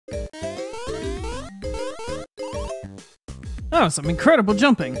Oh, some incredible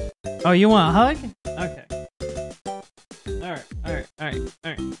jumping. Oh, you want a hug? Okay. Alright. Alright,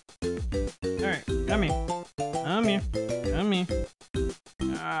 come here. Come here.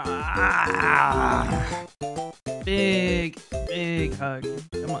 Ah, big hug.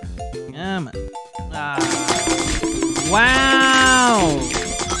 Come on. Ah. Wow!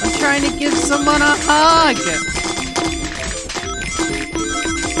 I'm trying to give someone a hug!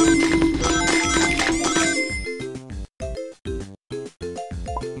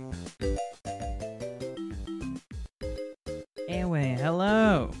 Anyway,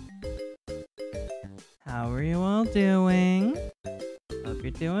 hello. How are you all doing? Hope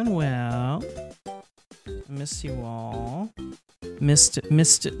you're doing well. I miss you all. Missed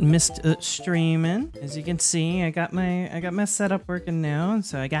streaming. As you can see, I got my setup working now.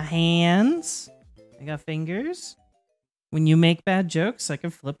 So I got hands. I got fingers. When you make bad jokes, I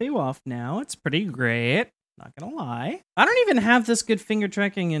can flip you off now. It's pretty great. Not gonna lie. I don't even have this good finger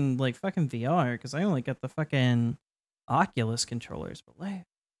tracking in like fucking VR because I only got the fucking Oculus controllers. But like,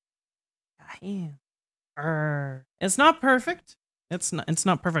 hands. It's not perfect. It's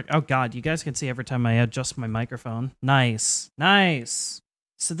not perfect. Oh god, you guys can see every time I adjust my microphone. Nice.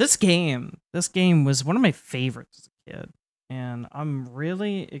 So this game was one of my favorites as a kid, and I'm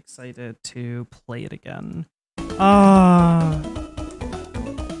really excited to play it again.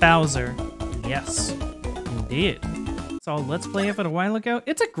 Bowser. Yes, indeed. So let's play it a while ago.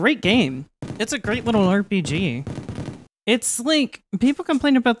 It's a great game. It's a great little RPG. It's like, people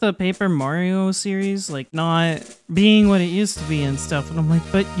complain about the Paper Mario series, like, not being what it used to be and stuff, and I'm like,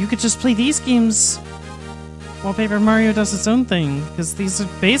 but you could just play these games while Paper Mario does its own thing, because these are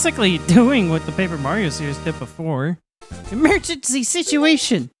basically doing what the Paper Mario series did before. Emergency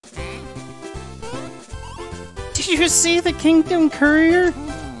situation! Did you see the Kingdom Courier?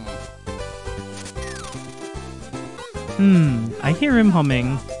 I hear him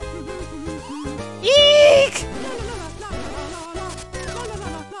humming. Eek!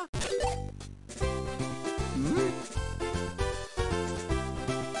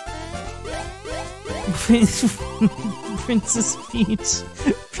 Princess Peach.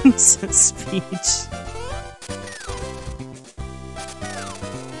 Princess Peach.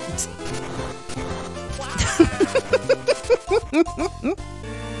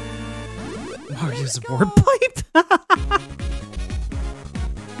 Mario's word pipe.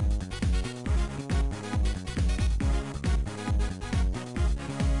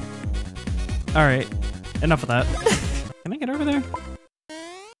 Alright, enough of that. Can I get over there?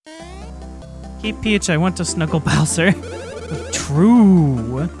 Keep Peach, I want to snuggle Bowser.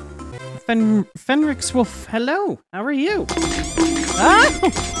 True. Fenrix Wolf, hello. How are you? Ah!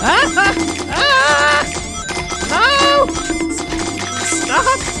 Ah! Ah! No!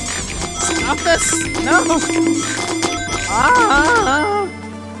 Stop! Stop this! No! Ah!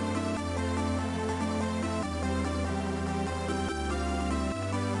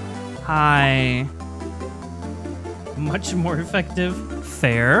 Hi. Much more effective.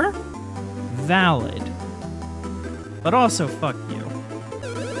 Fair. Valid. But also fuck you.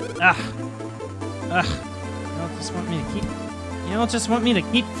 Ugh. Ugh. You don't just want me to keep... You don't just want me to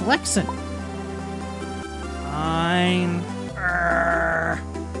keep flexing. Fine.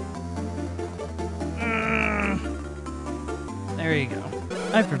 There you go.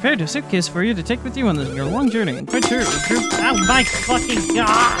 I've prepared a suitcase for you to take with you on your long journey. And quite sure it will prove... Oh my fucking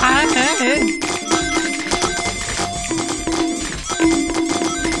god!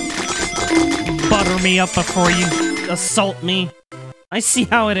 Butter me up before you assault me. I see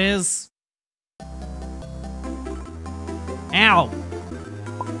how it is. Ow.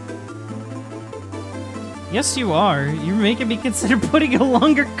 Yes, you are. You're making me consider putting a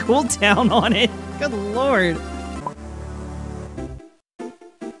longer cooldown on it. Good lord.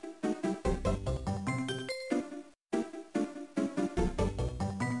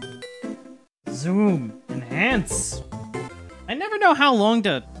 Zoom. Enhance. I never know how long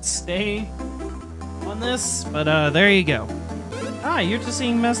to stay on this, but there you go. Ah, you're just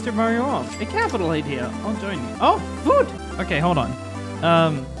seeing Master Mario off. A capital idea. I'll join you. Oh, food! Okay, hold on.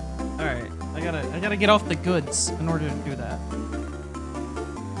 Alright. I gotta get off the goods in order to do that.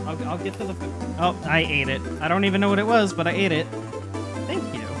 I'll get to the food. Oh, I ate it. I don't even know what it was, but I ate it. Thank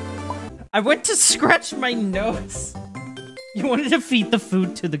you. I went to scratch my nose. You wanted to feed the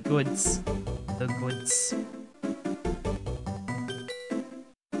food to the goods. The goods.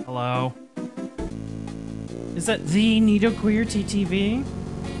 Hello? Is that the Nidoqueer TTV?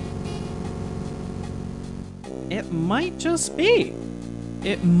 It might just be.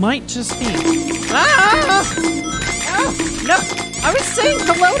 It might just be. Ah! Oh, no! I was saying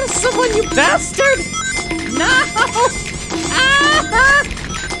hello to someone, you bastard! No! Ah!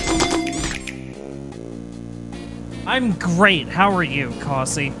 I'm great. How are you,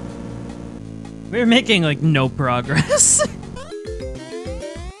 Cossie? We're making, like, no progress.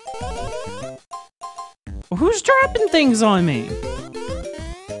 Who's dropping things on me?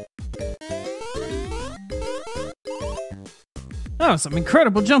 Oh, some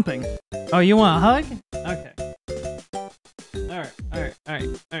incredible jumping. Oh, you want a hug? Okay. Alright. Alright,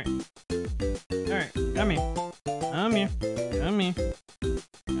 come here. Come here.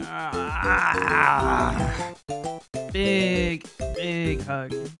 Ah, big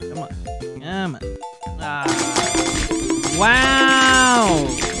hug. Come on. Ah. Wow!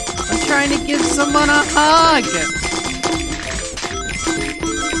 I'm trying to give someone a hug!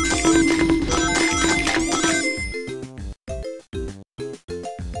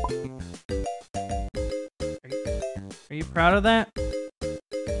 Are you proud of that?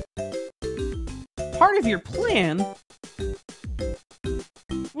 Part of your plan?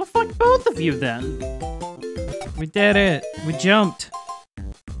 Well, fuck both of you then. We did it. We jumped.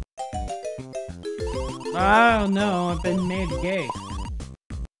 Oh no, I've been made gay.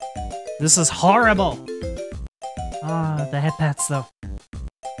 This is horrible. Ah, the head pats though.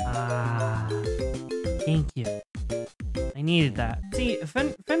 Ah, thank you. I needed that. See,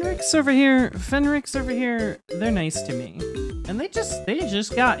 Fenric's over here, they're nice to me. And they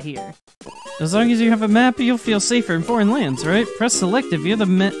just got here. As long as you have a map, you'll feel safer in foreign lands, right? Press select if you're the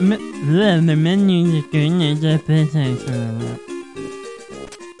menu.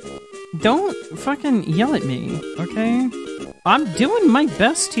 Don't fucking yell at me, okay? I'm doing my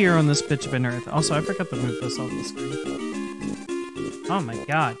best here on this bitch of an earth. Also, I forgot to move this off the screen. Oh my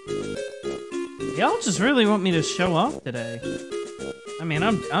god. Y'all just really want me to show off today. I mean,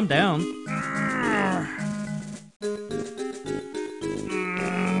 I'm down.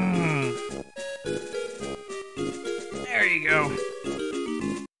 There you go.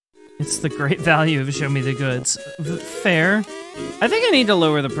 It's the great value of Show Me the Goods. Fair. I think I need to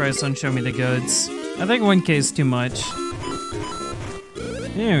lower the price on Show Me the Goods. I think 1K is too much.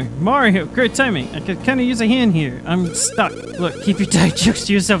 Here, Mario, great timing. I could kind of use a hand here. I'm stuck. Look, keep your tight jokes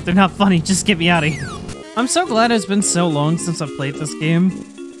to yourself. They're not funny. Just get me out of here. I'm so glad it's been so long since I've played this game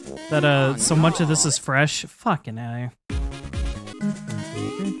that so much of this is fresh. Fucking hell.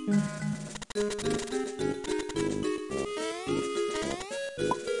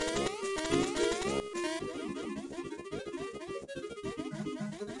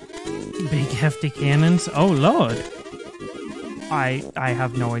 Big hefty cannons. Oh lord. I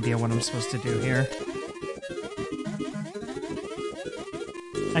have no idea what I'm supposed to do here.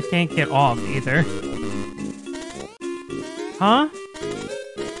 I can't get off either. Huh?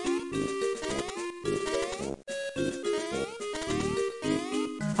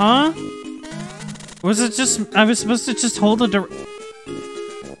 Huh? Was it just... I was supposed to just hold a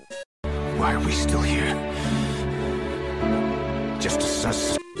Why are we still here? Just a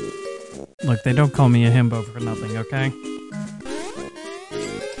sus... Look, they don't call me a himbo for nothing, okay?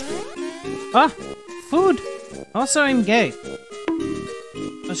 Ah! Food! Also, I'm gay.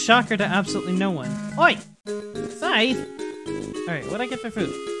 A shocker to absolutely no one. Oi! Scythe! Alright, what'd I get for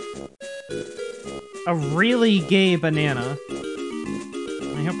food? A really gay banana.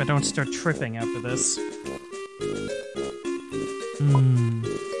 I hope I don't start tripping after this.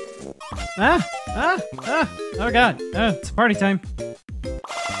 Ah! Ah! Ah! Oh god! It's party time.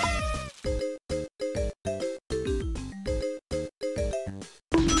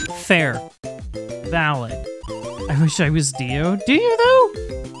 Fair. Valid. I wish I was Dio. Do you though?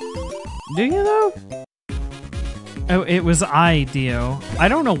 Do you though? Oh, it was Dio. I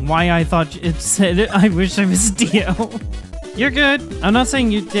don't know why I thought it said it. I wish I was Dio. You're good. I'm not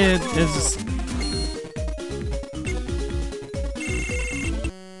saying you did. It's just...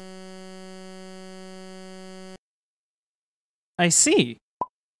 I see.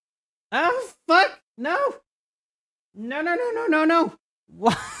 Oh, fuck! No! No, no, no, no, no, no!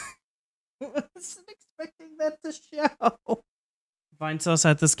 What? I wasn't expecting that to show. Vinesauce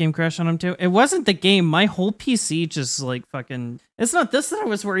had this game crash on him too. It wasn't the game. My whole PC just like fucking... It's not this that I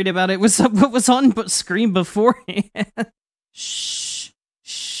was worried about. It was what was on screen beforehand. Shh.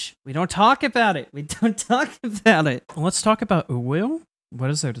 Shh. We don't talk about it. We don't talk about it. Let's talk about Will. What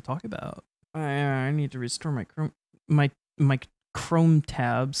is there to talk about? I need to restore my Chrome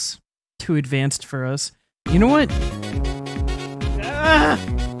tabs. Too advanced for us. You know what? Ah!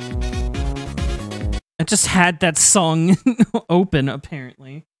 I just had that song open,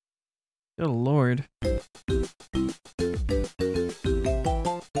 apparently. Good lord.